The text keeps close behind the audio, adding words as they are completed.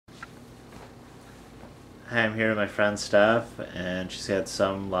Hi, I'm here with my friend Steph, and she's had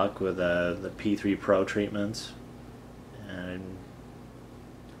some luck with the P3 Pro treatments. And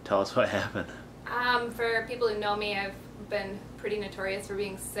tell us what happened. For people who know me, I've been pretty notorious for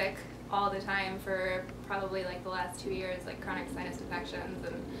being sick all the time for probably like the last 2 years, like chronic sinus infections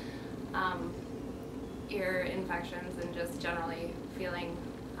and ear infections, and just generally feeling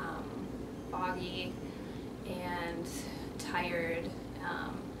foggy and tired.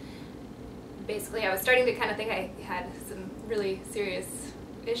 Basically, I was starting to kind of think I had some really serious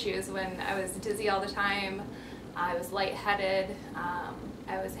issues when I was dizzy all the time. I was lightheaded.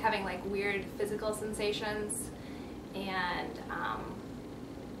 I was having like weird physical sensations and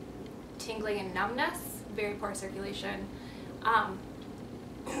tingling and numbness, very poor circulation.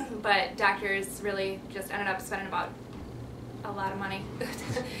 But doctors really just ended up spending about a lot of money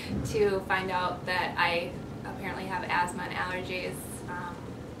to find out that I apparently have asthma and allergies,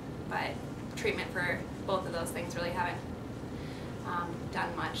 but treatment for both of those things really haven't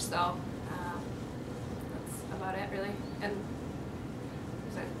done much, so that's about it really. And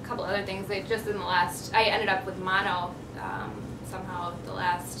there's a couple other things. They just in the last, I ended up with mono somehow the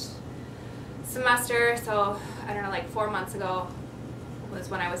last semester, so I don't know, like 4 months ago was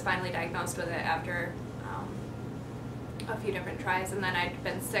when I was finally diagnosed with it after a few different tries, and then I'd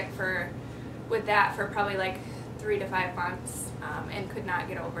been sick with that for probably like 3 to 5 months and could not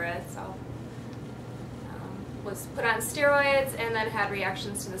get over it, so was put on steroids and then had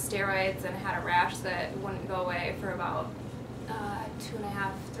reactions to the steroids and had a rash that wouldn't go away for about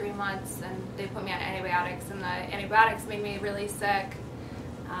 2.5, 3 months, and they put me on antibiotics, and the antibiotics made me really sick,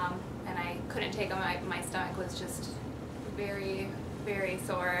 and I couldn't take them. My stomach was just very, very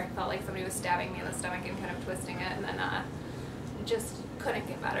sore. Felt like somebody was stabbing me in the stomach and kind of twisting it, and then just couldn't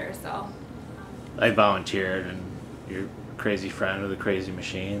get better. So I volunteered, and you're a crazy friend with the crazy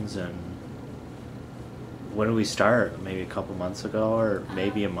machines. And when did we start? Maybe a couple months ago, or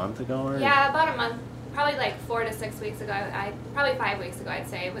maybe a month ago? Or? Yeah, about a month. Probably like 4 to 6 weeks ago. Probably 5 weeks ago, I'd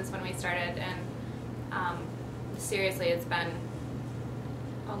say, was when we started. And seriously, it's been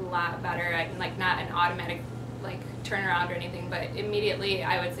a lot better. Like not an automatic like turnaround or anything, but immediately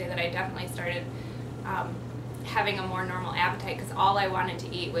I would say that I definitely started having a more normal appetite, because all I wanted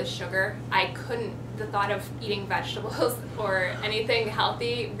to eat was sugar. I couldn't, the thought of eating vegetables or anything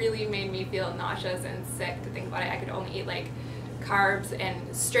healthy really made me feel nauseous and sick to think about it. I could only eat like carbs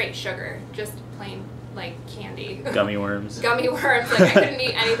and straight sugar, just plain like candy. Gummy worms. Gummy worms, like I couldn't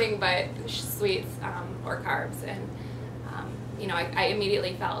eat anything but sweets or carbs, and you know, I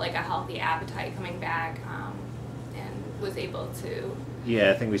immediately felt like a healthy appetite coming back, and was able to.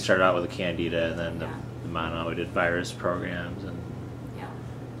 Yeah, I think we started out with the Candida, and then Yeah. the mono. We did virus programs and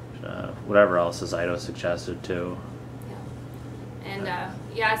Yeah. whatever else Zyto suggested too. Yeah. And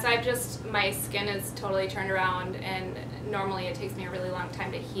yeah, so I've just, my skin is totally turned around, and normally it takes me a really long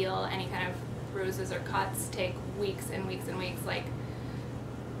time to heal. Any kind of bruises or cuts take weeks and weeks and weeks, like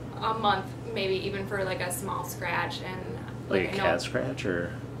a month maybe, even for like a small scratch. And Like a cat scratch,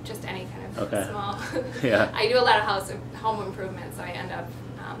 or just any kind of small. Yeah. I do a lot of home improvement, so I end up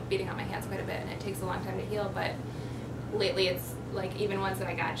beating on my hands quite a bit, and it takes a long time to heal. But lately, it's like even ones that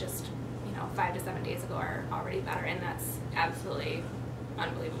I got just 5 to 7 days ago are already better, and that's absolutely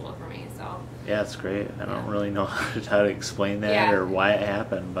unbelievable for me. So yeah, it's great. I don't really know how to explain that or why it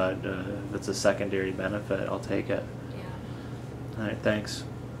happened, but if it's a secondary benefit, I'll take it. Yeah. All right, thanks.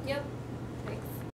 Yep.